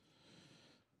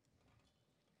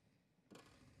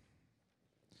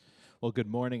Well,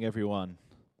 good morning, everyone.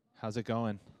 How's it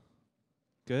going?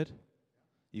 Good?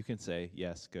 You can say,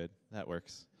 yes, good. That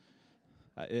works.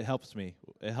 It helps me.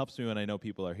 It helps me when I know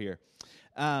people are here.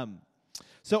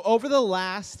 So over the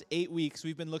last 8 weeks,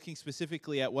 we've been looking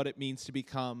specifically at what it means to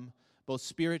become both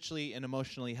spiritually and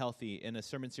emotionally healthy in a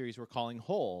sermon series we're calling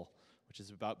Whole, which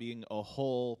is about being a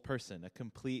whole person, a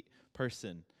complete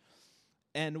person.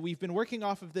 And we've been working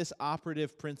off of this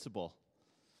operative principle.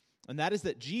 And that is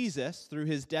that Jesus, through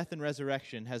his death and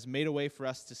resurrection, has made a way for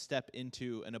us to step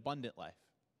into an abundant life.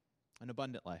 An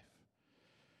abundant life.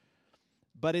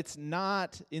 But it's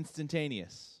not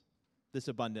instantaneous, this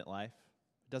abundant life.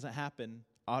 It doesn't happen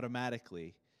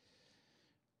automatically.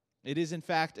 It is, in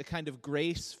fact, a kind of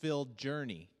grace-filled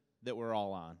journey that we're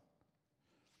all on.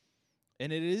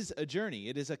 And it is a journey.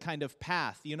 It is a kind of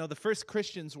path. You know, the first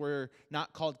Christians were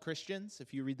not called Christians.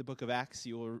 If you read the book of Acts,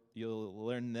 you'll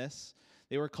learn this.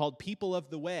 They were called people of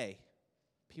the way.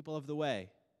 People of the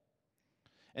way.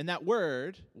 And that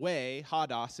word, way,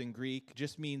 hodos in Greek,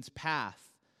 just means path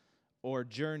or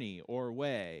journey or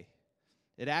way.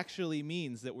 It actually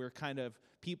means that we're kind of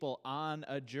people on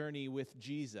a journey with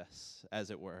Jesus,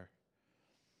 as it were.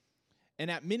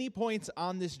 And at many points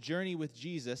on this journey with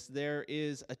Jesus, there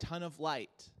is a ton of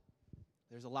light.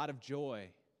 There's a lot of joy.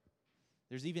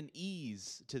 There's even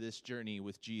ease to this journey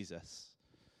with Jesus.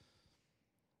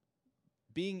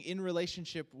 Being in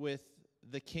relationship with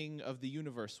the King of the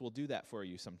universe will do that for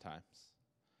you sometimes.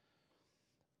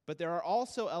 But there are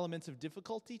also elements of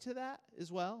difficulty to that as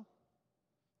well.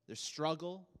 There's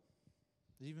struggle.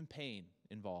 There's even pain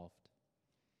involved.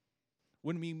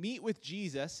 When we meet with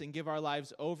Jesus and give our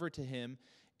lives over to him,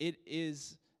 it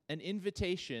is an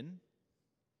invitation,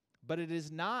 but it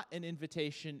is not an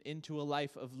invitation into a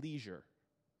life of leisure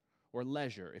or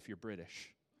leisure if you're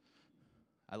British.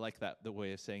 I like the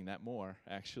way of saying that more,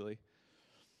 actually.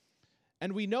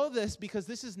 And we know this because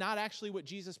this is not actually what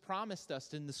Jesus promised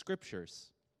us in the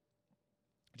scriptures.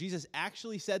 Jesus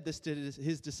actually said this to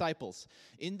his disciples.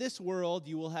 In this world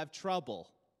you will have trouble,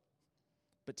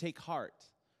 but take heart.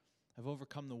 I've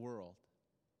overcome the world.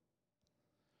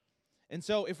 And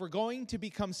so if we're going to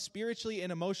become spiritually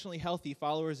and emotionally healthy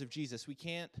followers of Jesus, we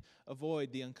can't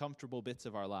avoid the uncomfortable bits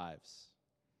of our lives.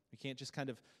 We can't just kind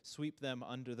of sweep them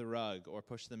under the rug or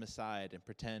push them aside and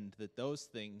pretend that those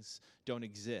things don't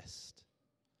exist.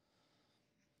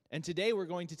 And today we're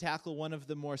going to tackle one of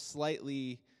the more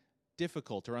slightly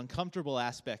difficult or uncomfortable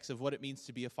aspects of what it means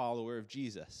to be a follower of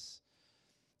Jesus.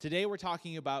 Today we're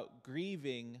talking about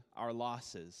grieving our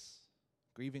losses.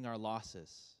 Grieving our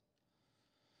losses.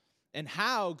 And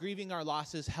how grieving our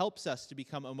losses helps us to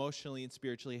become emotionally and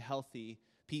spiritually healthy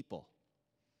people.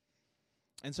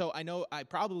 And so I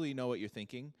probably know what you're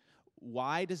thinking.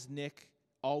 Why does Nick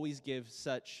always give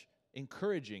such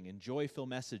encouraging and joyful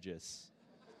messages?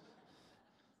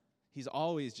 He's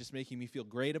always just making me feel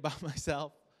great about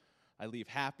myself. I leave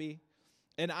happy.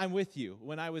 And I'm with you.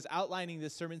 When I was outlining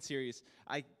this sermon series,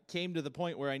 I came to the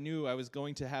point where I knew I was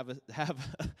going to have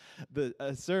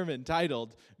a sermon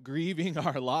titled Grieving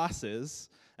Our Losses.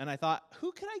 And I thought,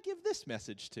 who could I give this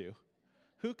message to?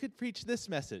 Who could preach this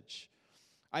message?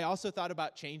 I also thought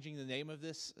about changing the name of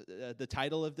this, the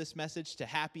title of this message to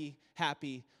Happy,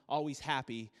 Happy, Always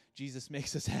Happy, Jesus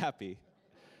Makes Us Happy,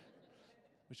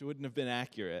 which wouldn't have been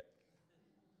accurate.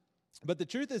 But the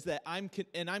truth is that I'm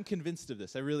convinced of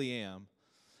this, I really am.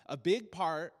 A big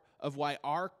part of why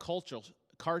our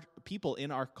people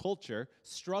in our culture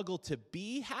struggle to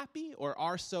be happy or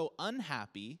are so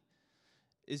unhappy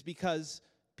is because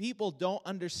people don't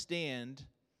understand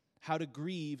how to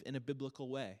grieve in a biblical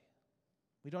way.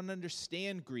 We don't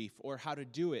understand grief or how to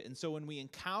do it. And so when we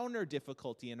encounter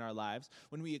difficulty in our lives,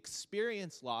 when we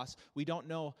experience loss, we don't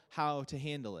know how to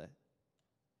handle it.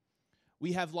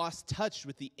 We have lost touch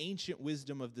with the ancient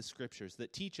wisdom of the scriptures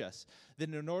that teach us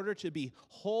that in order to be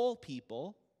whole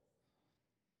people,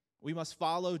 we must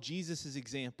follow Jesus'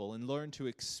 example and learn to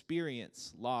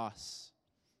experience loss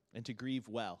and to grieve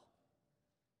well.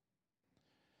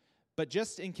 But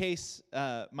just in case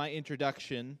my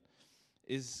introduction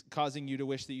is causing you to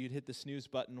wish that you'd hit the snooze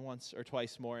button once or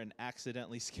twice more and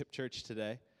accidentally skip church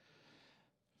today,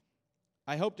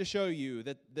 I hope to show you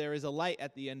that there is a light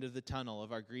at the end of the tunnel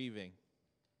of our grieving.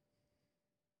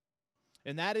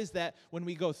 And that is that when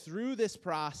we go through this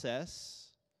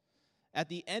process, at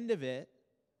the end of it,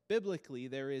 biblically,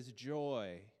 there is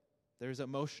joy. There's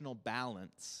emotional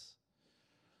balance.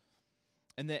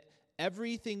 And that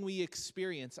everything we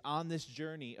experience on this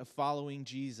journey of following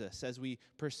Jesus as we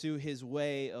pursue his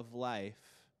way of life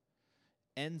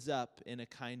ends up in a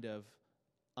kind of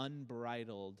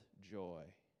unbridled joy,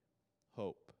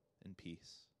 hope, and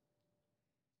peace.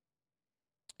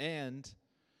 And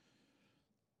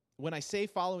when I say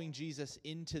following Jesus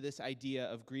into this idea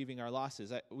of grieving our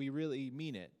losses, we really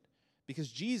mean it.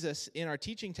 Because Jesus, in our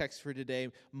teaching text for today,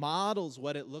 models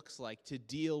what it looks like to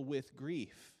deal with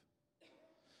grief.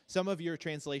 Some of your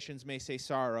translations may say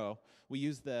sorrow. We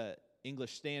use the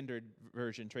English Standard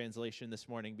Version translation this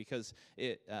morning because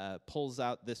it pulls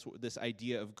out this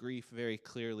idea of grief very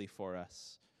clearly for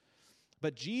us.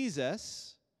 But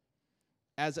Jesus,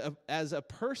 as a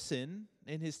person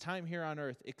in his time here on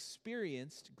earth,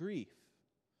 experienced grief.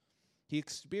 He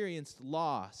experienced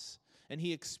loss. And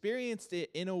he experienced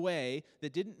it in a way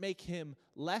that didn't make him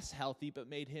less healthy, but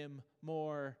made him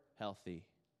more healthy.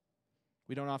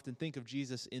 We don't often think of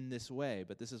Jesus in this way,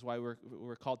 but this is why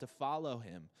we're called to follow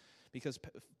him. Because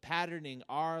patterning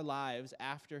our lives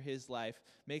after his life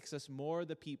makes us more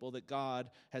the people that God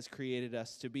has created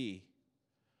us to be.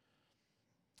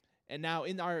 And now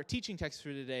in our teaching text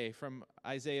for today from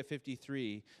Isaiah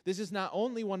 53, this is not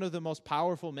only one of the most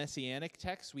powerful messianic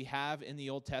texts we have in the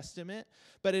Old Testament,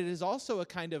 but it is also a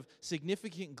kind of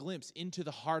significant glimpse into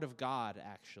the heart of God,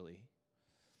 actually.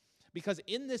 Because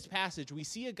in this passage, we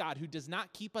see a God who does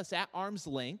not keep us at arm's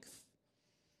length,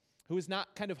 who is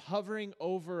not kind of hovering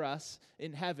over us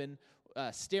in heaven,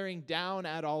 staring down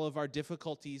at all of our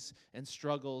difficulties and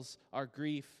struggles, our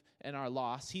grief, and our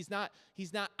loss. He's not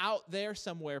out there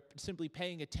somewhere simply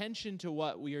paying attention to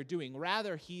what we are doing.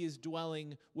 Rather, he is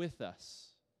dwelling with us.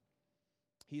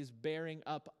 He is bearing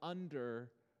up under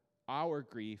our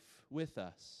grief with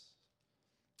us.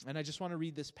 And I just want to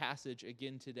read this passage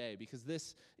again today because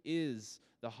this is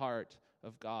the heart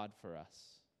of God for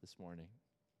us this morning.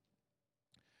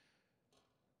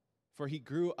 For he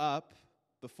grew up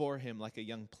before him like a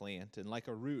young plant and like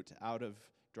a root out of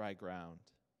dry ground.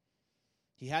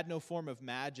 He had no form of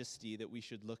majesty that we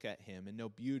should look at him, and no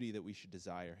beauty that we should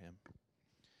desire him.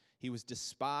 He was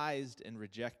despised and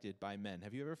rejected by men.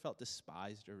 Have you ever felt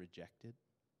despised or rejected?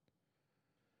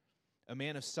 A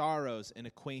man of sorrows and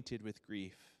acquainted with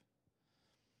grief.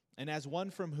 And as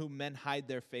one from whom men hide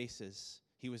their faces,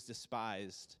 he was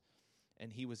despised,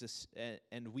 and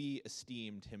we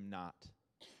esteemed him not.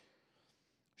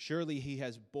 Surely he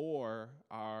has bore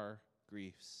our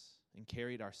griefs and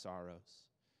carried our sorrows.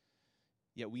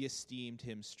 Yet we esteemed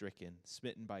him stricken,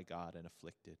 smitten by God, and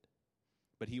afflicted.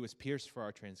 But he was pierced for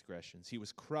our transgressions. He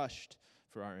was crushed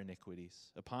for our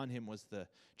iniquities. Upon him was the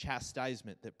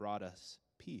chastisement that brought us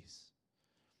peace.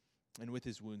 And with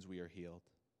his wounds we are healed.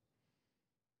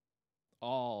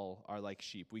 All are like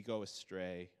sheep. We go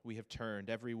astray. We have turned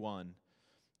every one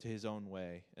to his own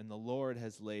way. And the Lord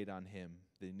has laid on him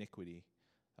the iniquity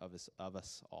of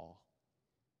us all.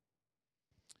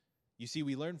 You see,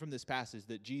 we learn from this passage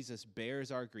that Jesus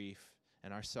bears our grief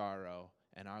and our sorrow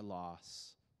and our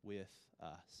loss with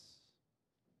us.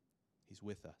 He's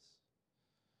with us.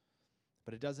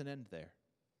 But it doesn't end there.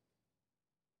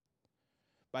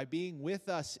 By being with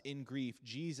us in grief,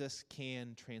 Jesus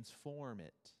can transform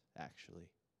it,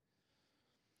 actually.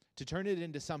 To turn it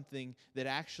into something that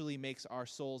actually makes our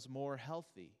souls more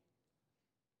healthy.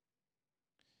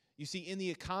 You see, in the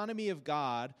economy of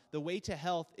God, the way to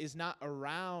health is not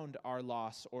around our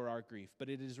loss or our grief, but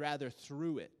it is rather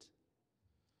through it.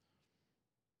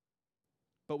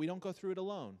 But we don't go through it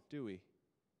alone, do we?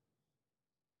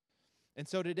 And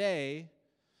so today,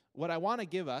 what I want to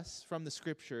give us from the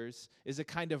scriptures is a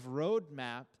kind of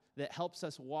roadmap that helps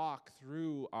us walk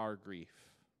through our grief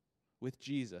with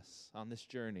Jesus on this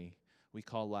journey we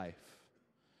call life.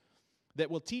 That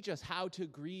will teach us how to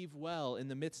grieve well in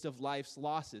the midst of life's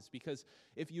losses. Because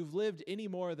if you've lived any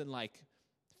more than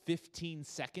 15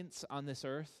 seconds on this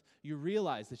earth, you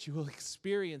realize that you will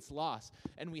experience loss.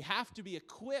 And we have to be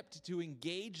equipped to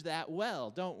engage that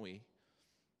well, don't we?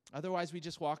 Otherwise, we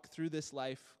just walk through this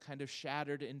life kind of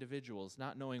shattered individuals,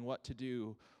 not knowing what to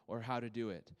do or how to do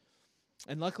it.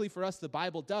 And luckily for us, the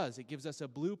Bible does. It gives us a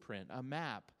blueprint, a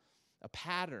map, a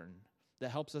pattern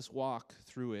that helps us walk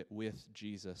through it with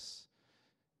Jesus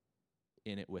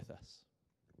in it with us.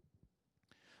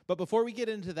 But before we get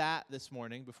into that this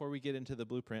morning, before we get into the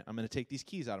blueprint, I'm going to take these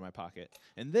keys out of my pocket.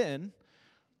 And then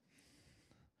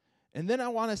I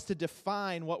want us to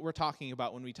define what we're talking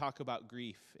about when we talk about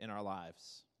grief in our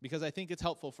lives. Because I think it's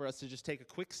helpful for us to just take a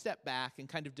quick step back and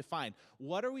kind of define,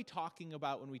 what are we talking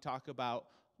about when we talk about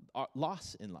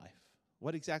loss in life?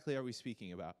 What exactly are we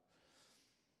speaking about?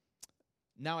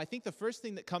 Now, I think the first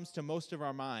thing that comes to most of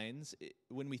our minds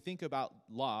when we think about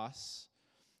loss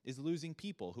is losing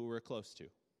people who we're close to.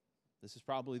 This is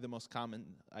probably the most common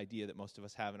idea that most of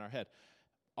us have in our head.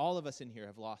 All of us in here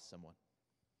have lost someone.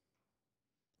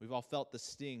 We've all felt the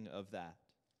sting of that.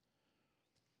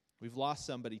 We've lost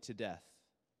somebody to death.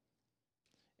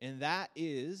 And that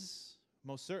is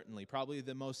most certainly probably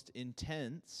the most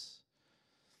intense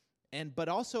but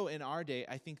also in our day,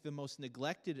 I think the most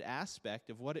neglected aspect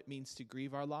of what it means to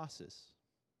grieve our losses.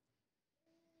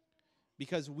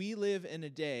 Because we live in a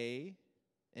day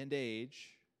and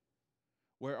age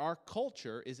where our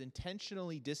culture is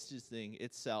intentionally distancing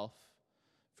itself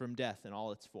from death in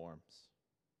all its forms.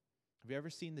 Have you ever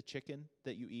seen the chicken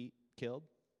that you eat killed?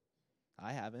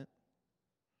 I haven't.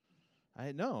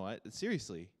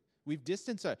 Seriously. We've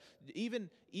distanced even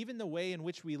the way in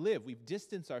which we live, we've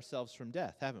distanced ourselves from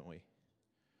death, haven't we?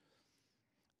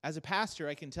 As a pastor,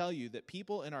 I can tell you that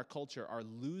people in our culture are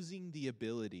losing the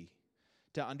ability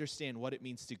to understand what it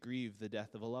means to grieve the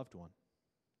death of a loved one.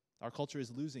 Our culture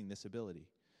is losing this ability.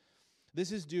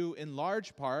 This is due in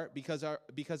large part because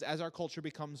as our culture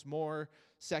becomes more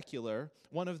secular,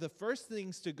 one of the first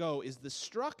things to go is the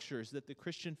structures that the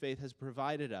Christian faith has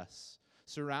provided us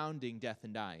surrounding death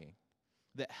and dying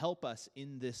that help us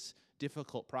in this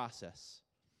difficult process.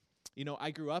 You know,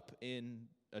 I grew up in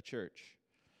a church,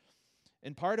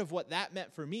 and part of what that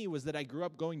meant for me was that I grew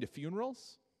up going to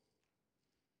funerals,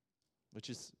 which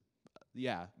is,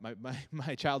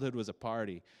 my childhood was a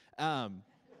party. I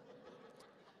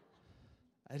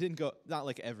didn't go, not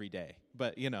like every day,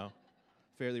 but,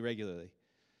 fairly regularly.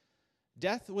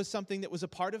 Death was something that was a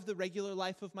part of the regular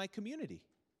life of my community,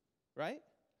 right?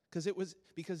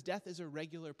 Because death is a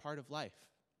regular part of life.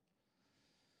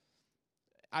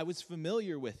 I was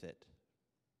familiar with it.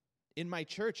 In my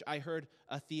church, I heard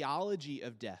a theology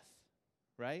of death,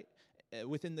 right?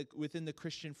 Within the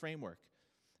Christian framework.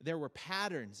 There were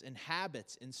patterns and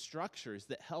habits and structures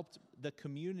that helped the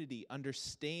community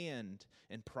understand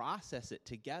and process it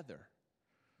together.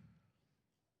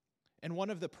 And one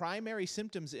of the primary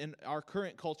symptoms in our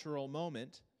current cultural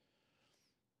moment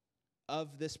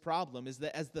of this problem is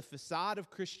that as the facade of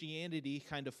Christianity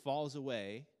kind of falls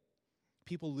away,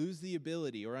 people lose the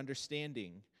ability or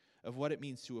understanding of what it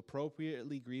means to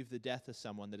appropriately grieve the death of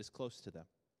someone that is close to them.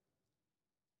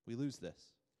 We lose this.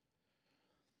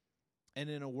 And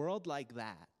in a world like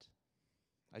that,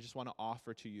 I just want to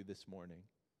offer to you this morning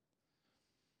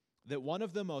that one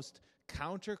of the most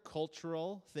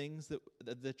countercultural things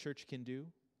that the church can do,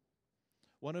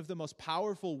 one of the most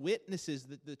powerful witnesses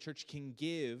that the church can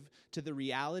give to the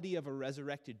reality of a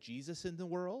resurrected Jesus in the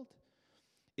world,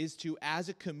 is to, as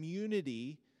a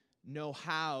community, know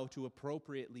how to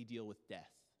appropriately deal with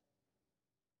death.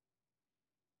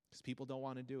 Because people don't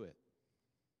want to do it.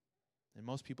 And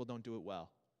most people don't do it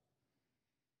well.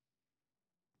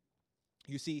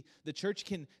 You see, the church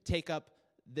can take up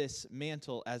this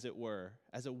mantle, as it were,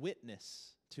 as a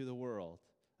witness to the world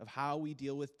of how we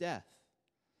deal with death.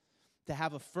 To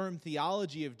have a firm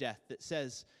theology of death that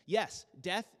says, yes,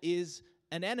 death is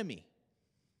an enemy.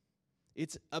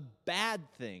 It's a bad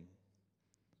thing,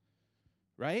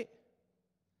 right?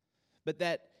 But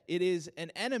that it is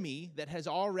an enemy that has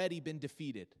already been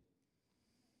defeated.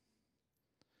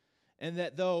 And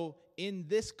that though in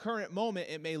this current moment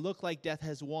it may look like death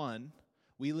has won,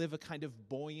 we live a kind of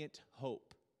buoyant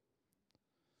hope.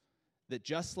 That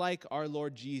just like our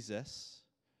Lord Jesus,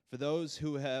 for those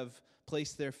who have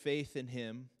placed their faith in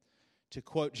him, to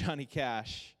quote Johnny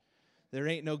Cash, there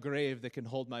ain't no grave that can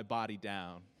hold my body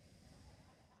down.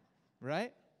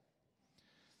 Right?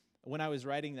 When I was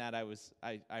writing that,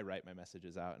 I write my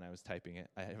messages out, and I was typing it.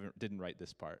 I didn't write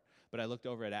this part. But I looked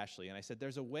over at Ashley, and I said,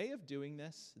 there's a way of doing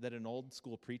this that an old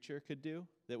school preacher could do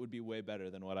that would be way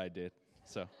better than what I did.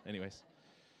 So, anyways.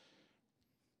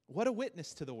 What a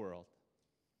witness to the world.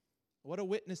 What a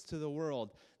witness to the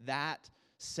world that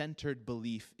centered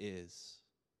belief is.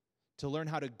 To learn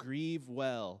how to grieve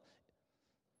well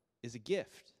is a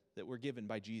gift that we're given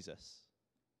by Jesus.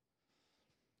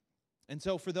 And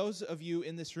so for those of you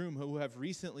in this room who have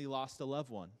recently lost a loved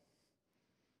one,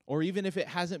 or even if it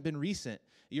hasn't been recent,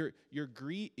 you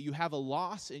have a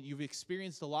loss and you've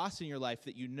experienced a loss in your life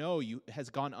that you know has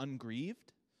gone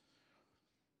ungrieved,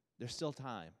 there's still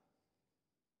time.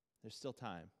 There's still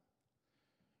time.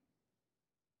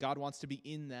 God wants to be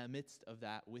in the midst of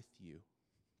that with you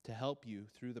to help you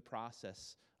through the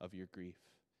process of your grief.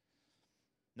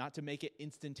 Not to make it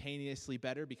instantaneously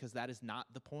better, because that is not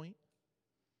the point,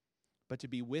 but to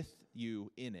be with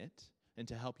you in it and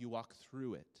to help you walk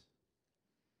through it.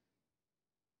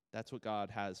 That's what God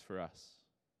has for us.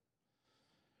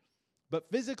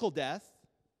 But physical death,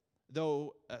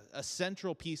 though a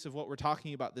central piece of what we're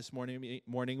talking about this morning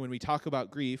when we talk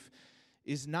about grief,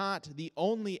 is not the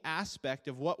only aspect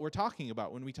of what we're talking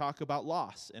about when we talk about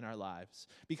loss in our lives.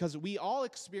 Because we all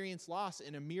experience loss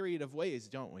in a myriad of ways,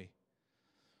 don't we?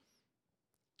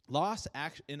 Loss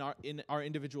in our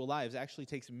individual lives actually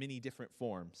takes many different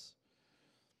forms.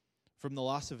 from the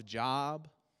loss of a job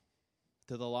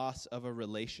to the loss of a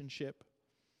relationship,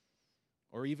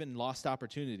 or even lost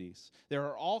opportunities. There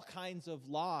are all kinds of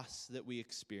loss that we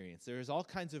experience. There is all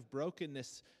kinds of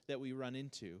brokenness that we run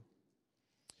into.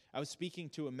 I was speaking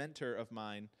to a mentor of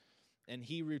mine, and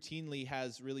he routinely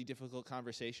has really difficult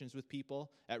conversations with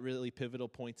people at really pivotal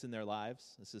points in their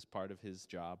lives. This is part of his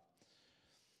job.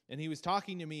 And he was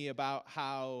talking to me about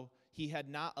how he had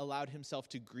not allowed himself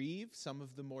to grieve some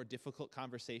of the more difficult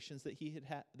conversations that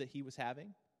he was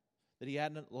having, that he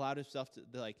hadn't allowed himself to,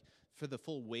 like, for the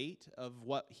full weight of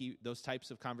those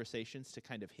types of conversations to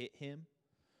kind of hit him.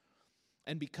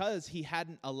 And because he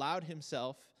hadn't allowed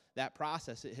himself that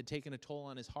process, it had taken a toll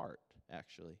on his heart,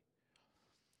 actually.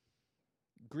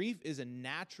 Grief is a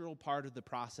natural part of the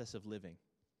process of living.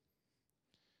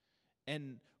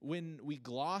 And when we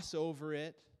gloss over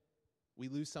it, we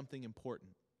lose something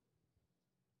important.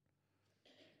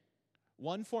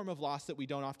 One form of loss that we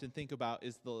don't often think about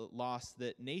is the loss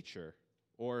that nature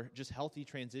or just healthy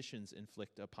transitions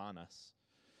inflict upon us.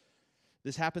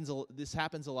 This happens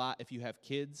a lot if you have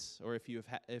kids, or if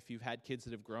you've had kids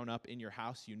that have grown up in your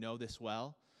house. You know this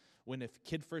well. When a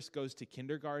kid first goes to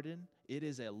kindergarten, it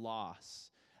is a loss.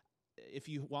 If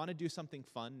you want to do something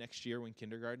fun next year when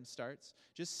kindergarten starts,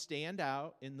 just stand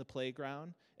out in the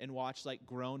playground and watch like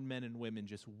grown men and women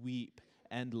just weep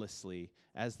endlessly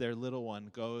as their little one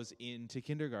goes into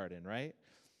kindergarten, right?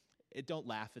 Don't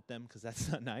laugh at them because that's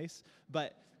not nice,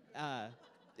 but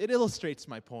it illustrates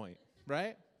my point,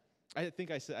 right? I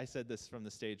think I said this from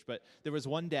the stage, but there was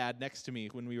one dad next to me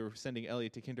when we were sending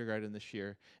Elliot to kindergarten this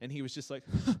year, and he was just like,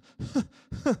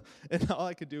 and all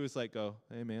I could do was like go,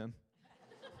 hey, man.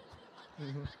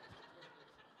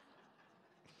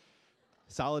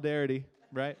 Solidarity,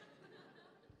 right?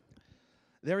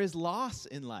 There is loss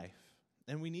in life,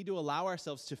 and we need to allow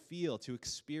ourselves to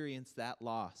experience that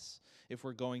loss if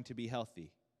we're going to be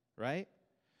healthy, right?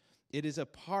 It is a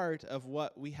part of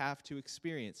what we have to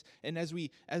experience. And as we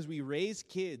raise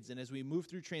kids and as we move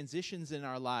through transitions in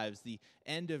our lives, the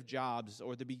end of jobs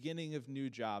or the beginning of new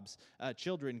jobs,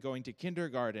 children going to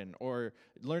kindergarten or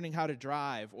learning how to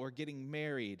drive or getting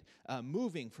married,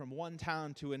 moving from one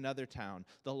town to another town,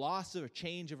 the loss of a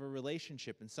change of a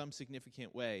relationship in some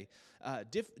significant way,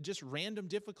 just random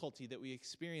difficulty that we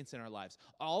experience in our lives.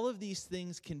 All of these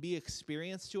things can be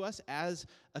experienced to us as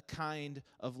a kind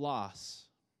of loss.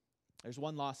 There's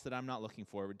one loss that I'm not looking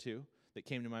forward to that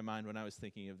came to my mind when I was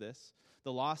thinking of this.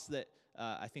 The loss that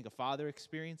I think a father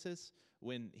experiences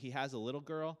when he has a little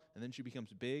girl and then she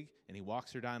becomes big and he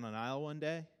walks her down an aisle one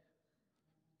day.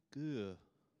 Ugh.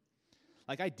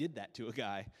 Like I did that to a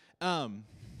guy.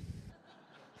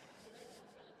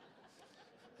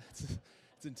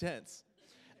 It's intense.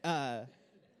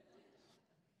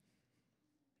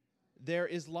 There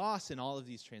is loss in all of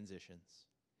these transitions.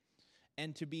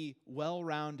 And to be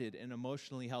well-rounded and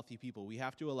emotionally healthy people, we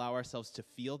have to allow ourselves to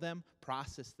feel them,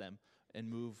 process them, and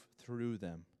move through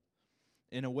them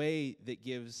in a way that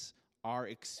gives our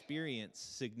experience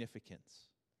significance.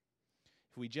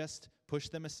 If we just push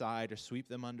them aside or sweep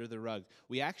them under the rug,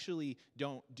 we actually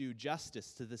don't do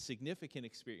justice to the significant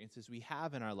experiences we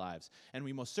have in our lives. And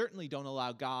we most certainly don't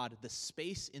allow God the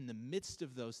space in the midst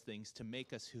of those things to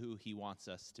make us who He wants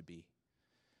us to be.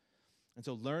 And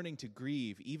so learning to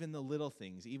grieve, even the little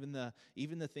things, even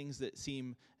the things that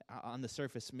seem on the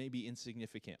surface maybe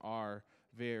insignificant, are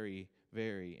very,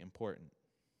 very important.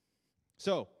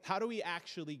 So how do we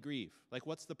actually grieve? Like,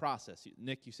 what's the process?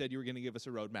 Nick, you said you were going to give us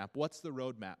a roadmap. What's the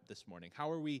roadmap this morning? How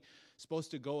are we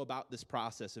supposed to go about this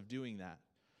process of doing that?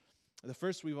 The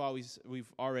first we've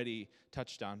already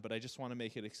touched on, but I just want to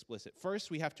make it explicit. First,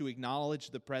 we have to acknowledge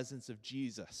the presence of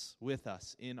Jesus with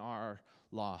us in our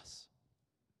loss.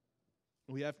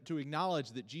 We have to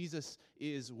acknowledge that Jesus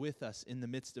is with us in the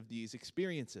midst of these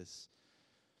experiences.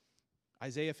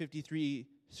 Isaiah 53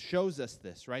 shows us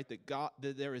this, right? That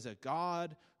there is a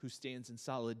God who stands in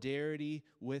solidarity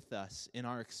with us in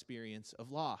our experience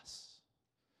of loss.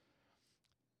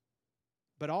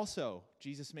 But also,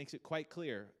 Jesus makes it quite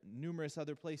clear, numerous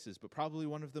other places, but probably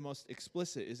one of the most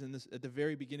explicit is at the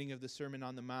very beginning of the Sermon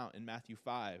on the Mount in Matthew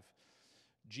 5.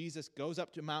 Jesus goes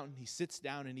up to a mountain, he sits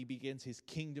down, and he begins his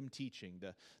kingdom teaching,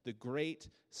 the great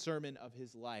sermon of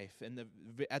his life. And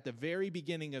at the very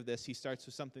beginning of this, he starts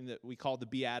with something that we call the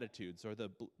Beatitudes, or the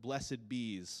blessed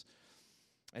bees.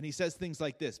 And he says things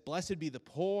like this: blessed be the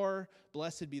poor,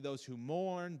 blessed be those who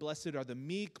mourn, blessed are the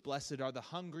meek, blessed are the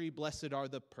hungry, blessed are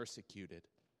the persecuted.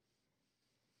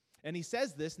 And he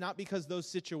says this not because those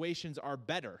situations are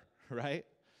better, right?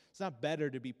 It's not better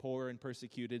to be poor and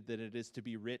persecuted than it is to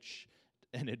be rich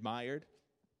and admired.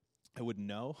 I wouldn't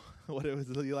know what it was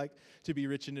really like to be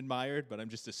rich and admired, but I'm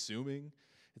just assuming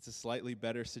it's a slightly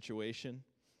better situation.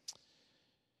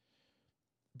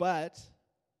 But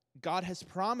God has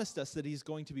promised us that he's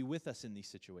going to be with us in these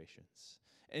situations.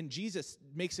 And Jesus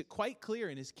makes it quite clear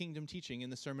in his kingdom teaching in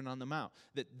the Sermon on the Mount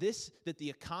that the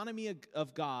economy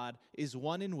of God is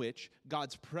one in which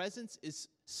God's presence is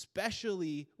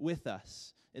specially with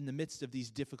us in the midst of these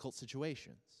difficult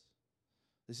situations.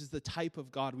 This is the type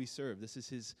of God we serve. This is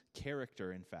his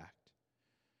character, in fact.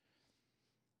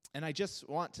 And I just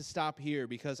want to stop here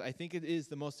because I think it is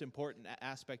the most important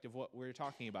aspect of what we're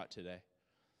talking about today.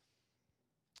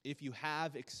 If you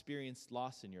have experienced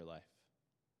loss in your life,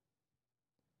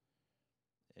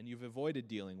 and you've avoided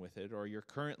dealing with it, or you're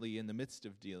currently in the midst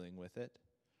of dealing with it,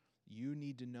 you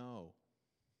need to know.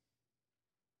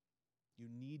 You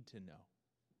need to know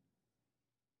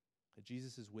that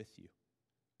Jesus is with you.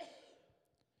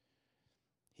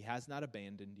 He has not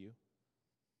abandoned you.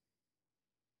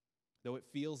 Though it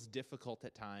feels difficult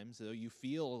at times, though you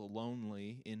feel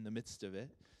lonely in the midst of it,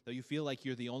 though you feel like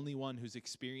you're the only one who's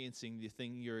experiencing the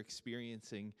thing you're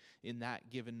experiencing in that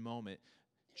given moment,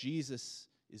 Jesus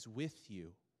is with you.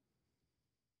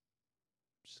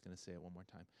 I'm just going to say it one more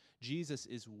time. Jesus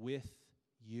is with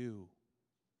you.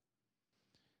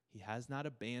 He has not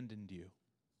abandoned you.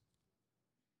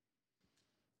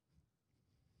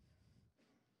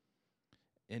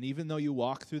 And even though you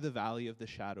walk through the valley of the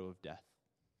shadow of death,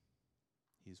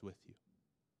 he's with you.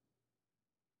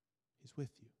 He's with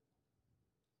you.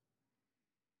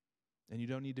 And you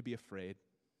don't need to be afraid.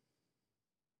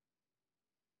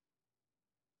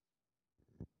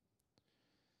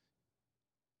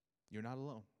 You're not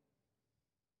alone.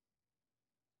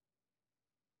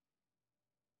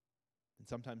 And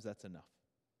sometimes that's enough.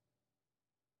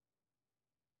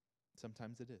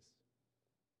 Sometimes it is.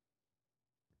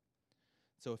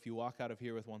 So if you walk out of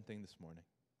here with one thing this morning,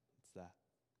 it's that.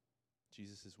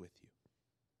 Jesus is with you.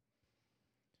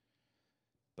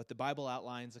 But the Bible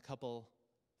outlines a couple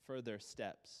further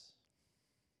steps.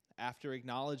 After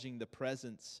acknowledging the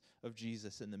presence of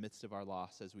Jesus in the midst of our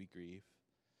loss as we grieve,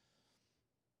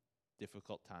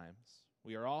 difficult times,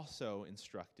 we are also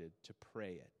instructed to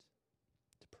pray it,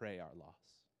 to pray our loss.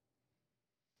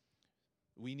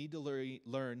 We need to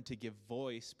learn to give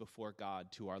voice before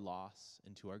God to our loss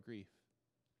and to our grief,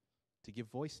 to give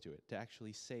voice to it, to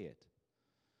actually say it,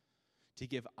 to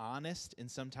give honest and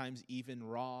sometimes even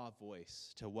raw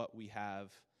voice to what we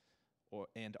have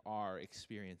and are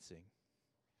experiencing.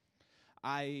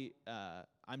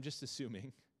 I'm just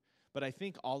assuming, but I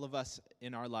think all of us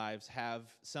in our lives have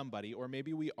somebody, or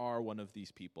maybe we are one of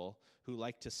these people who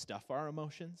like to stuff our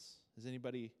emotions. Is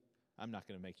anybody? I'm not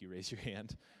going to make you raise your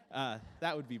hand.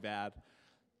 That would be bad.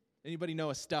 Anybody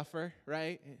know a stuffer,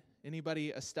 right?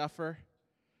 Anybody a stuffer?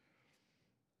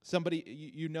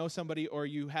 Somebody, you know somebody, or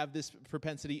you have this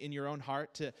propensity in your own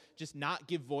heart to just not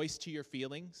give voice to your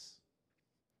feelings.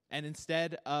 And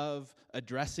instead of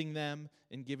addressing them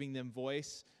and giving them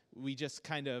voice, we just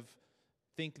kind of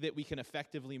think that we can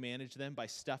effectively manage them by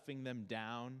stuffing them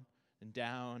down and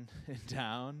down and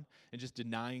down and just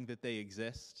denying that they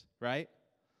exist, right?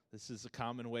 This is a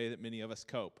common way that many of us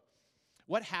cope.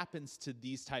 What happens to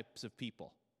these types of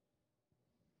people?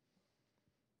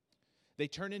 They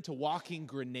turn into walking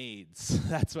grenades.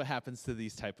 That's what happens to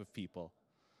these type of people.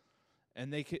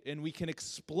 And we can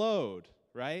explode,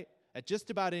 right? At just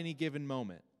about any given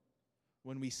moment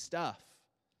when we stuff.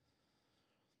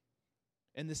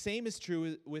 And the same is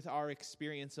true with our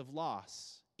experience of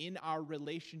loss in our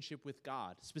relationship with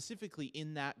God, specifically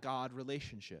in that God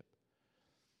relationship.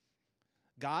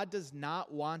 God does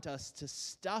not want us to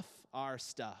stuff our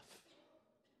stuff.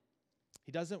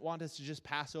 He doesn't want us to just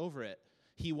pass over it.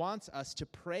 He wants us to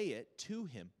pray it to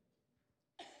him.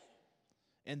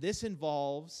 And this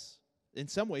involves, in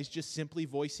some ways, just simply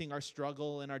voicing our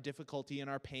struggle and our difficulty and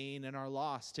our pain and our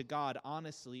loss to God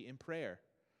honestly in prayer.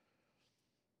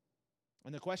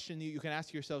 And the question that you can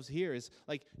ask yourselves here is,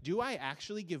 do I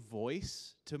actually give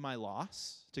voice to my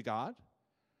loss to God?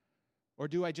 Or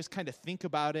do I just kind of think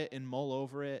about it and mull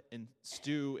over it and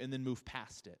stew and then move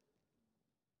past it?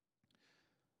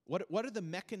 What are the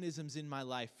mechanisms in my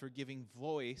life for giving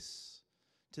voice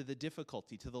to the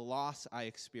difficulty, to the loss I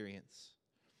experience?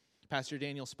 Pastor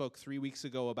Daniel spoke 3 weeks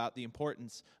ago about the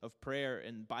importance of prayer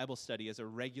and Bible study as a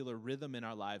regular rhythm in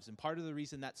our lives. And part of the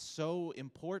reason that's so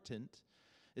important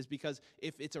is because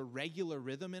if it's a regular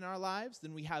rhythm in our lives,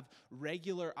 then we have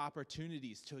regular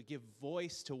opportunities to give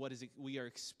voice to what we are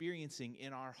experiencing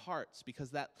in our hearts,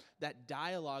 because that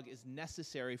dialogue is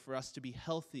necessary for us to be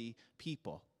healthy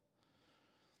people.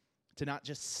 To not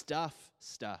just stuff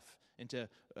and to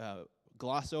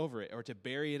gloss over it or to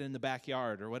bury it in the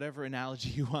backyard or whatever analogy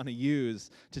you want to use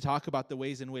to talk about the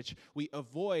ways in which we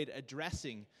avoid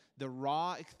addressing the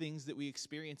raw things that we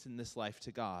experience in this life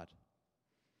to God.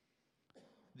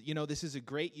 You know, this is a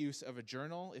great use of a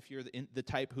journal if you're the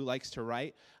type who likes to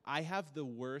write. I have the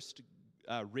worst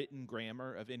written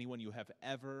grammar of anyone you have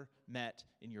ever met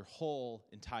in your whole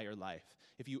entire life.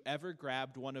 If you ever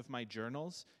grabbed one of my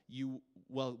journals,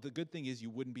 the good thing is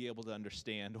you wouldn't be able to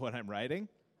understand what I'm writing.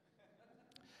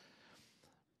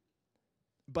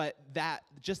 But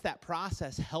that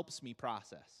process helps me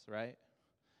process, right?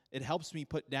 It helps me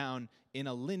put down in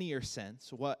a linear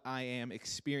sense what I am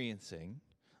experiencing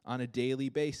on a daily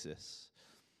basis.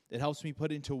 It helps me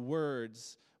put into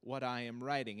words what I am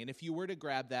writing. And if you were to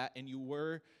grab that and you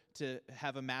were to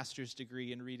have a master's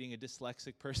degree in reading a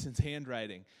dyslexic person's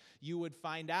handwriting, you would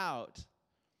find out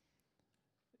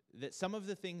that some of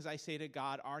the things I say to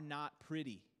God are not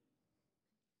pretty.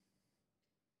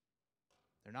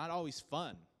 They're not always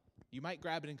fun. You might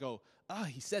grab it and go,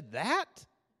 he said that?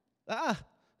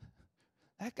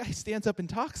 That guy stands up and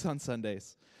talks on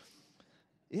Sundays.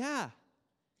 Yeah.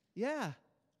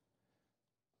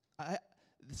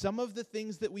 Some of the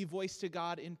things that we voice to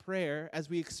God in prayer as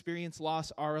we experience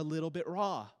loss are a little bit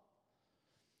raw.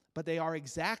 But they are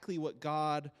exactly what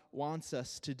God wants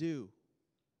us to do.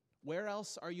 Where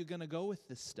else are you going to go with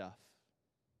this stuff?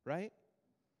 Right?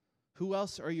 Who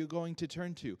else are you going to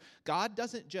turn to? God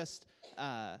doesn't just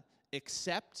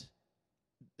accept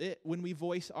it when we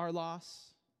voice our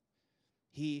loss.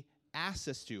 He asks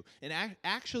us to. And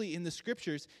actually in the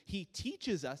scriptures, he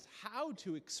teaches us how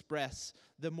to express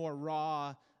the more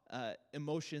raw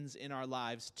emotions in our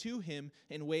lives to him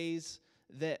in ways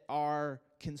that are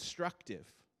constructive.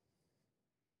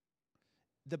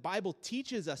 The Bible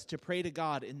teaches us to pray to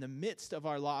God in the midst of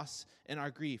our loss and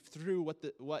our grief through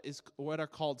what are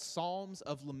called Psalms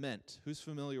of Lament. Who's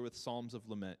familiar with Psalms of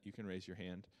Lament? You can raise your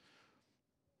hand.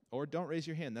 Or don't raise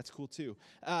your hand. That's cool too.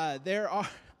 I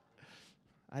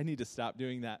need to stop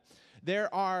doing that.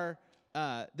 There are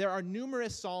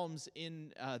numerous psalms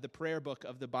in the prayer book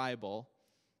of the Bible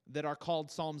that are called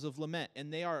Psalms of Lament,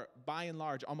 and they are, by and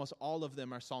large, almost all of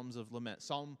them are Psalms of Lament.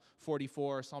 Psalm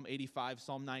 44, Psalm 85,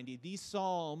 Psalm 90. These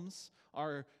psalms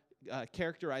are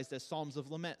characterized as Psalms of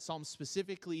Lament, psalms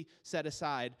specifically set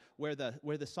aside where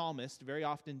the psalmist, very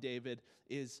often David,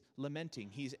 is lamenting.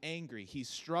 He's angry, he's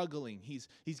struggling, he's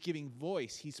giving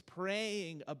voice, he's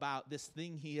praying about this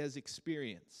thing he has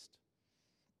experienced.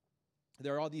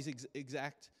 There are all these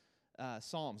exact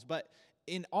psalms, but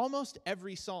in almost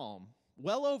every psalm,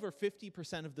 well over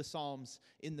 50% of the psalms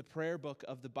in the prayer book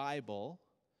of the Bible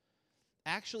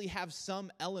actually have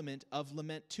some element of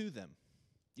lament to them.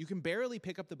 You can barely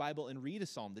pick up the Bible and read a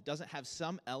psalm that doesn't have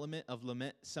some element of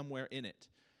lament somewhere in it.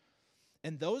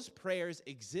 And those prayers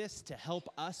exist to help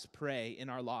us pray in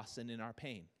our loss and in our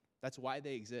pain. That's why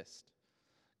they exist.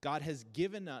 God has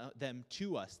given them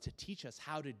to us to teach us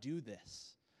how to do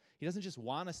this. He doesn't just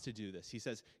want us to do this. He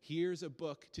says, here's a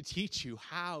book to teach you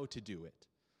how to do it.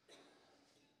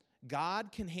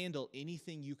 God can handle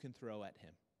anything you can throw at him.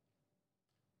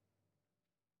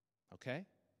 Okay?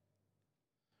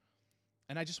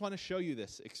 And I just want to show you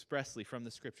this expressly from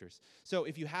the scriptures. So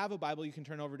if you have a Bible, you can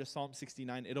turn over to Psalm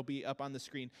 69. It'll be up on the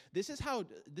screen. This is how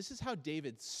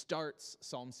David starts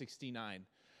Psalm 69.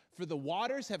 For the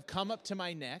waters have come up to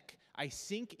my neck. I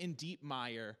sink in deep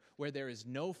mire where there is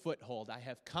no foothold. I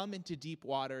have come into deep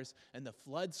waters, and the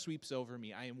flood sweeps over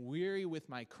me. I am weary with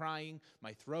my crying.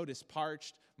 My throat is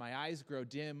parched. My eyes grow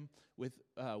dim with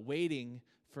waiting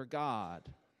for God.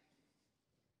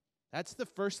 That's the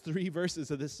first 3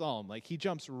 verses of this psalm. Like, he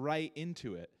jumps right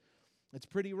into it. It's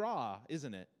pretty raw,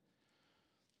 isn't it?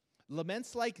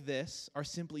 Laments like this are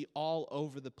simply all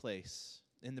over the place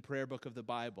in the prayer book of the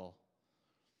Bible.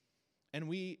 And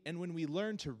when we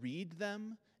learn to read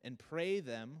them and pray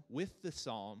them with the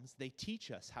psalms, they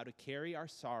teach us how to carry our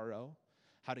sorrow,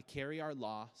 how to carry our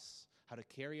loss, how to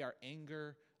carry our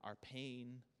anger, our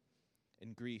pain,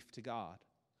 and grief to God.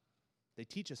 They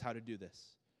teach us how to do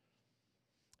this.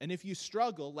 And if you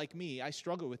struggle, like me, I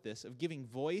struggle with this, of giving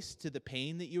voice to the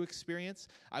pain that you experience,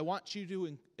 I want you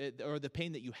to, or the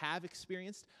pain that you have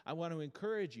experienced, I want to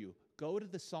encourage you, go to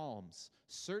the Psalms,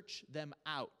 search them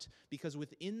out, because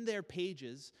within their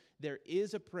pages, there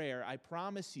is a prayer, I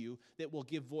promise you, that will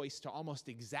give voice to almost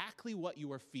exactly what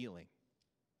you are feeling.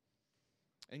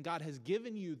 And God has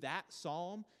given you that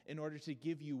psalm in order to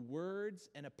give you words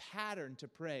and a pattern to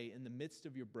pray in the midst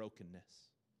of your brokenness.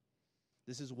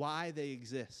 This is why they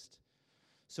exist.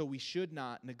 So we should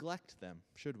not neglect them,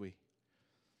 should we?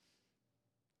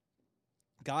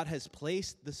 God has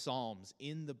placed the Psalms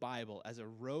in the Bible as a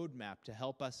roadmap to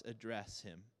help us address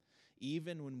him,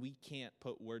 even when we can't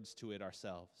put words to it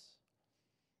ourselves.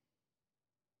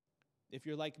 If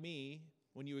you're like me,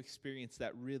 when you experience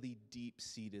that really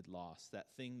deep-seated loss, that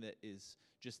thing that is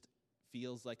just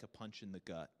feels like a punch in the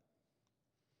gut,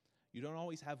 you don't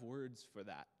always have words for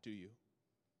that, do you?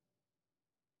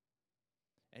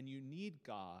 And you need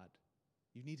God,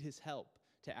 you need his help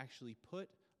to actually put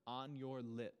on your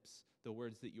lips the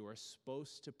words that you are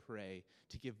supposed to pray,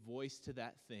 to give voice to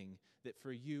that thing that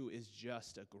for you is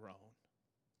just a groan.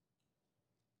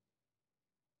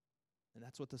 And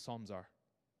that's what the Psalms are.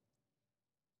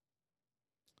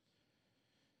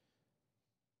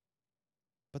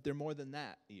 But they're more than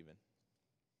that, even.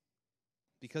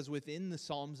 Because within the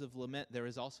Psalms of Lament, there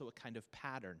is also a kind of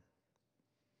pattern.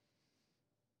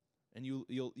 And you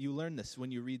learn this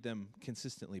when you read them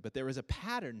consistently. But there is a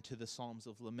pattern to the Psalms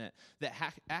of Lament that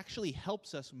actually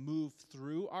helps us move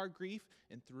through our grief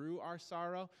and through our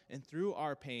sorrow and through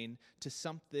our pain to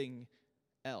something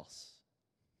else.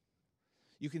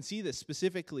 You can see this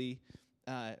specifically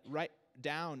right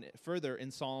down further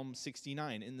in Psalm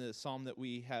 69, in the psalm that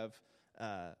we've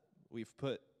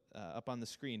put up on the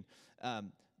screen.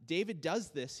 David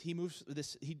does this. He moves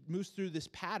through this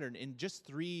pattern in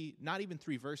just not even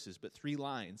three verses, but 3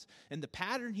 lines. And the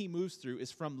pattern he moves through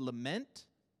is from lament.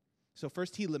 So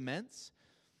first he laments,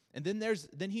 and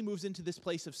then he moves into this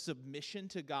place of submission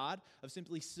to God, of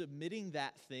simply submitting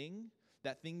that thing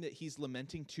that he's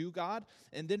lamenting to God.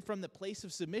 And then from the place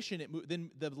of submission,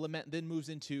 the lament then moves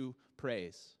into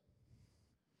praise.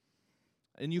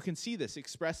 And you can see this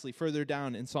expressly further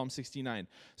down in Psalm 69.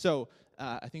 So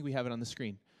I think we have it on the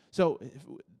screen. So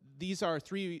these are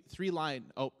three line.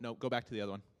 Oh, no, go back to the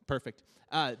other one. Perfect.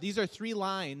 These are 3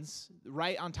 lines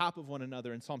right on top of one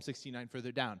another in Psalm 69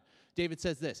 further down. David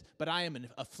says this, but I am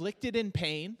afflicted in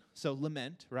pain, so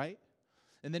lament, right?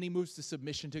 And then he moves to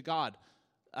submission to God.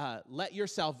 Let your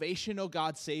salvation, O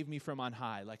God, save me from on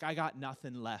high. Like, I got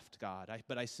nothing left, God,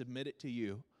 but I submit it to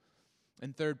you.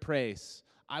 And third, praise.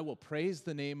 I will praise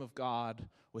the name of God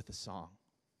with a song.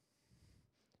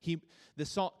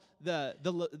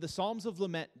 The Psalms of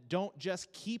Lament don't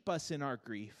just keep us in our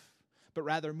grief, but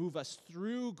rather move us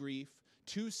through grief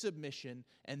to submission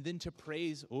and then to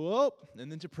praise,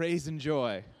 and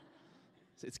joy.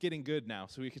 It's getting good now,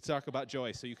 so we could talk about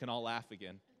joy so you can all laugh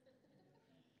again.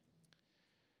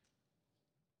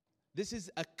 This is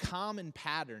a common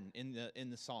pattern in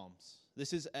the Psalms.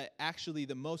 This is actually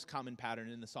the most common pattern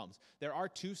in the Psalms. There are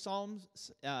 2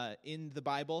 Psalms in the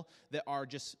Bible that are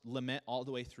just lament all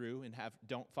the way through and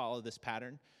don't follow this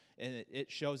pattern. And it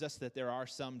shows us that there are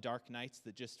some dark nights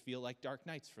that just feel like dark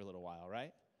nights for a little while,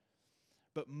 right?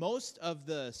 But most of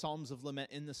the Psalms of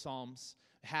Lament in the Psalms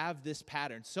have this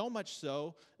pattern, so much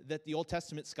so that the Old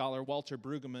Testament scholar Walter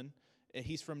Brueggemann,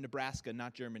 he's from Nebraska,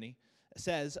 not Germany,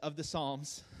 says of the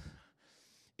Psalms,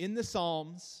 in the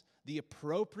Psalms, the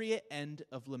appropriate end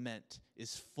of lament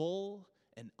is full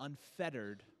and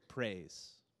unfettered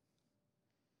praise.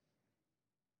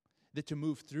 That to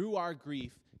move through our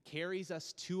grief carries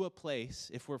us to a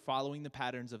place, if we're following the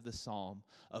patterns of the psalm,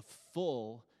 of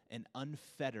full and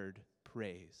unfettered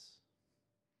praise.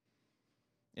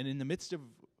 And in the midst of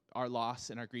our loss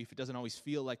and our grief, it doesn't always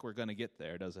feel like we're going to get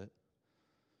there, does it?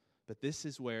 But this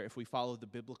is where, if we follow the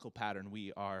biblical pattern,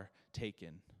 we are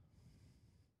taken.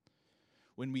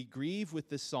 When we grieve with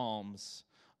the Psalms,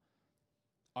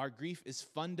 our grief is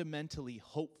fundamentally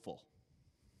hopeful.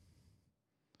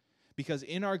 Because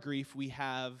in our grief, we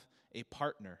have a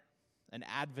partner, an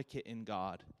advocate in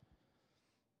God.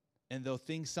 And though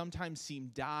things sometimes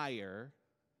seem dire,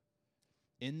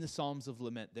 in the Psalms of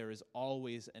Lament, there is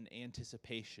always an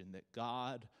anticipation that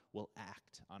God will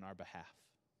act on our behalf.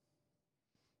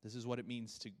 This is what it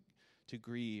means to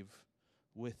grieve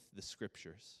with the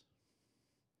Scriptures.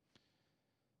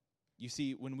 You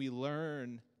see, when we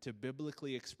learn to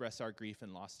biblically express our grief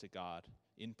and loss to God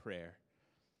in prayer,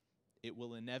 it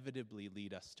will inevitably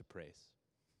lead us to praise.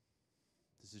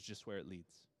 This is just where it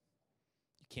leads.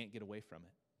 You can't get away from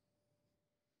it.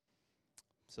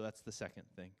 So that's the second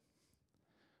thing.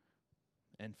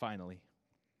 And finally,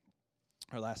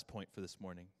 our last point for this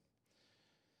morning,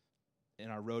 in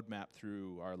our roadmap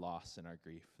through our loss and our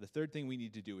grief. The third thing we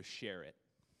need to do is share it.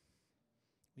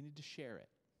 We need to share it.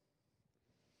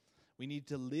 We need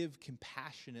to live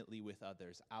compassionately with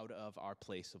others out of our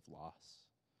place of loss.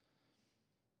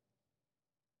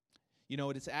 You know,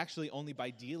 it's actually only by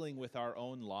dealing with our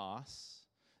own loss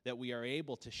that we are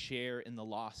able to share in the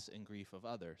loss and grief of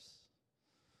others.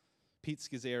 Pete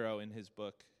Scazzero, in his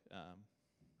book,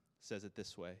 says it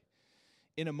this way.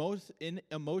 In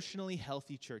emotionally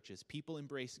healthy churches, people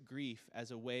embrace grief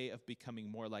as a way of becoming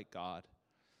more like God.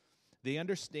 They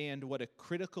understand what a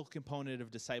critical component of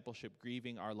discipleship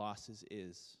grieving our losses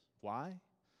is. Why?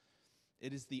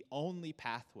 It is the only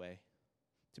pathway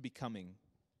to becoming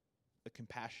a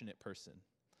compassionate person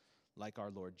like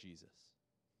our Lord Jesus.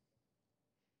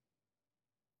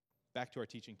 Back to our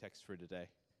teaching text for today.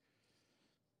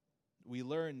 We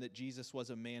learn that Jesus was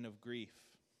a man of grief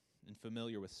and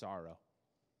familiar with sorrow.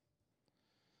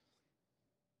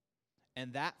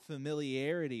 And that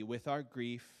familiarity with our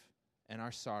grief and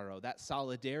our sorrow, that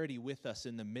solidarity with us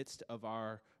in the midst of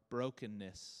our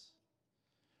brokenness,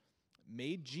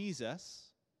 made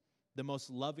Jesus the most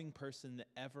loving person that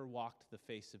ever walked the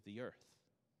face of the earth.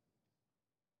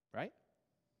 Right?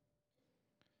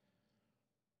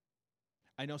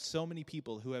 I know so many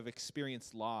people who have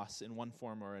experienced loss in one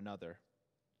form or another.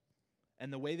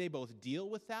 And the way they both deal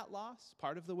with that loss,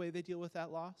 part of the way they deal with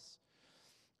that loss,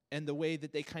 and the way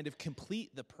that they kind of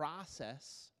complete the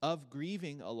process of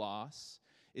grieving a loss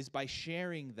is by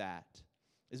sharing that,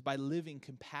 is by living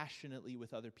compassionately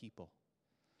with other people.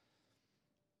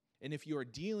 And if you are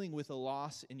dealing with a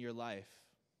loss in your life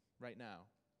right now,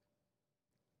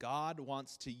 God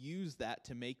wants to use that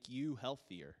to make you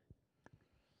healthier.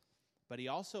 But he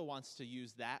also wants to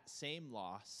use that same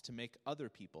loss to make other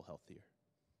people healthier.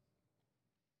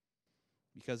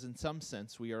 Because in some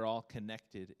sense, we are all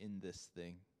connected in this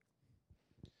thing.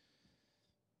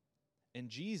 And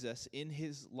Jesus, in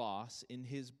his loss, in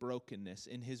his brokenness,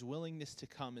 in his willingness to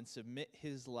come and submit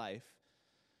his life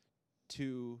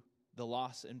to the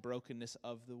loss and brokenness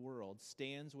of the world,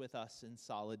 stands with us in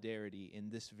solidarity in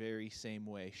this very same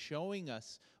way, showing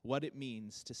us what it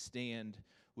means to stand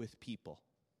with people.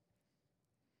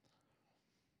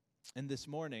 And this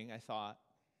morning, I thought,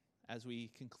 as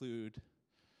we conclude,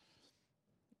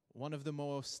 one of the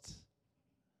most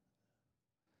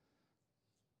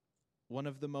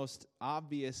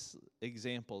obvious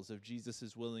examples of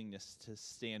Jesus' willingness to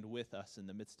stand with us in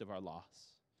the midst of our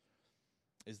loss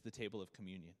is the table of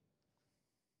communion.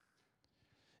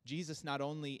 Jesus not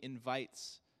only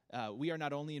invites, we are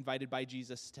not only invited by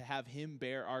Jesus to have him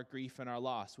bear our grief and our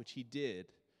loss, which he did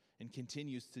and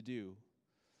continues to do,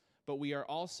 but we are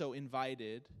also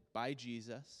invited by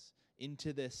Jesus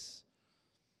into this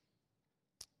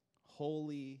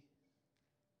holy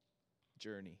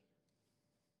journey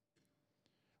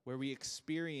where we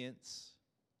experience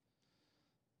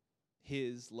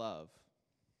his love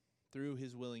through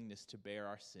his willingness to bear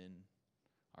our sin,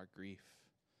 our grief,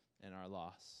 and our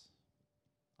loss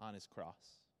on his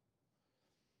cross.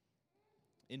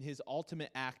 In his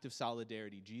ultimate act of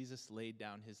solidarity, Jesus laid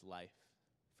down his life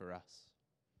for us.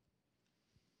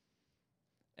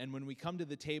 And when we come to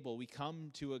the table, we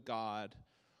come to a God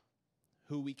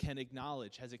who we can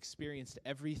acknowledge has experienced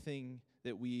everything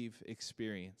that we've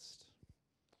experienced,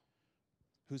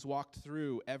 who's walked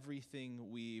through everything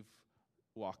we've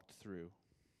walked through,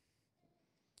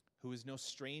 who is no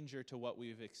stranger to what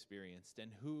we've experienced,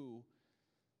 and who,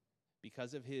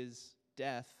 because of his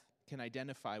death, can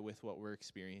identify with what we're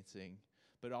experiencing,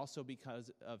 but also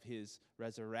because of his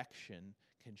resurrection,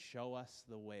 can show us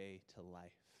the way to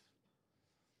life.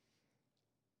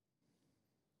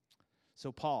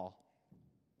 So Paul,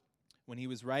 when he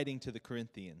was writing to the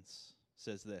Corinthians,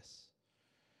 says this,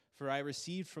 "For I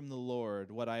received from the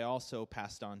Lord what I also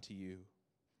passed on to you,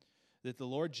 that the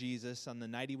Lord Jesus, on the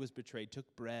night he was betrayed,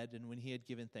 took bread, and when he had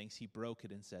given thanks, he broke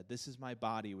it and said, 'This is my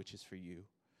body, which is for you.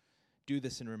 Do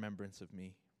this in remembrance of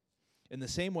me.' In the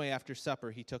same way, after supper,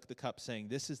 he took the cup, saying,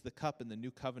 'This is the cup in the new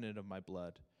covenant of my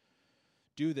blood.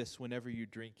 Do this whenever you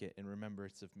drink it in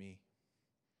remembrance of me.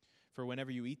 For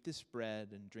whenever you eat this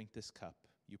bread and drink this cup,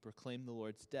 you proclaim the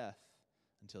Lord's death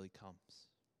until he comes.'"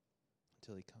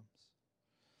 Until he comes.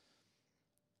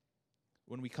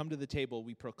 When we come to the table,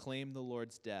 we proclaim the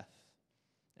Lord's death,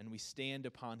 and we stand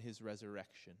upon his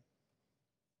resurrection.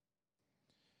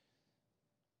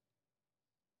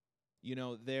 You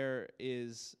know, there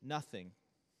is nothing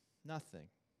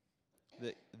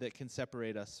that can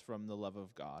separate us from the love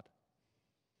of God,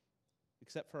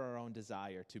 except for our own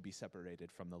desire to be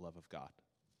separated from the love of God.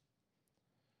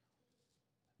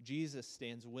 Jesus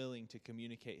stands willing to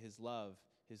communicate his love,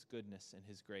 his goodness, and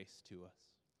his grace to us.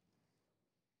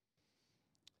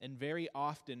 And very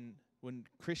often, when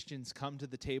Christians come to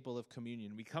the table of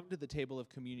communion, we come to the table of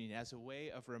communion as a way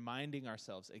of reminding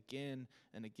ourselves again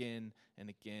and again and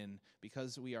again,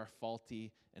 because we are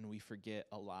faulty and we forget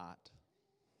a lot.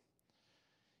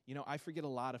 You know, I forget a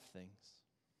lot of things.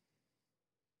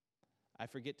 I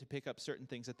forget to pick up certain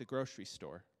things at the grocery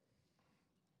store.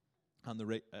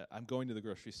 I'm going to the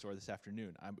grocery store this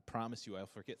afternoon. I promise you I'll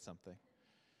forget something.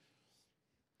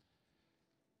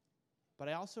 But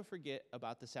I also forget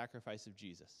about the sacrifice of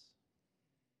Jesus.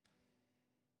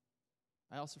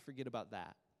 I also forget about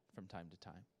that from time to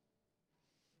time.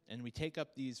 And we take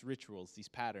up these rituals, these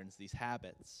patterns, these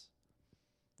habits,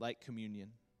 like communion,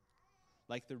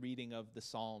 like the reading of the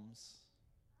Psalms,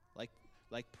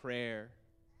 like prayer,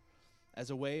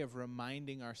 as a way of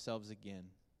reminding ourselves again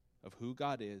of who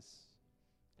God is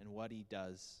and what he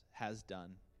has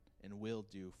done, and will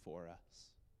do for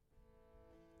us.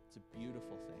 It's a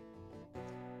beautiful thing.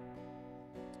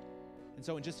 And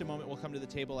so in just a moment, we'll come to the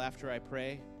table after I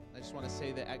pray. I just want to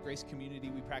say that at Grace Community,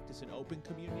 we practice an open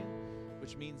communion,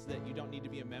 which means that you don't need to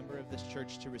be a member of this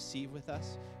church to receive with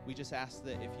us. We just ask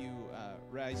that if you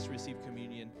rise to receive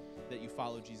communion, that you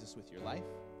follow Jesus with your life.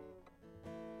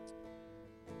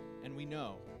 And we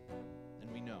know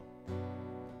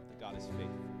that God is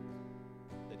faithful,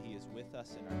 that he is with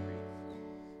us in our grief,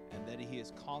 and that he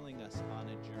is calling us on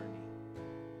a journey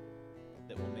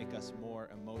that will make us more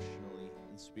emotionally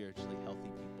and spiritually healthy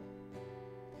people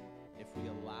if we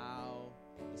allow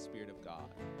the Spirit of God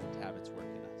to have its work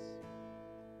in us.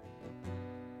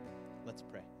 Let's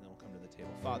pray, and then we'll come to the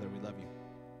table. Father, we love you.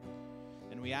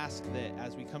 And we ask that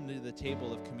as we come to the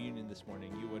table of communion this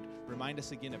morning, you would remind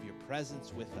us again of your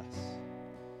presence with us,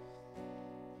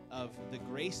 of the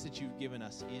grace that you've given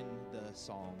us in the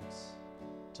Psalms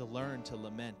to learn, to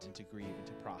lament, and to grieve, and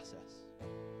to process.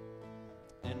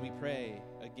 And we pray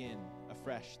again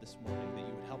afresh this morning that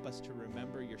you would help us to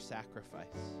remember your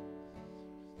sacrifice,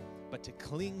 but to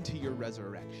cling to your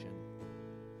resurrection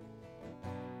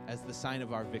as the sign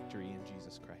of our victory in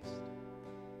Jesus Christ.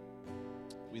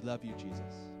 We love you,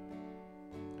 Jesus.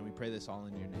 And we pray this all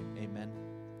in your name. Amen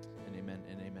and amen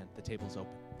and amen. The table's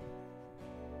open.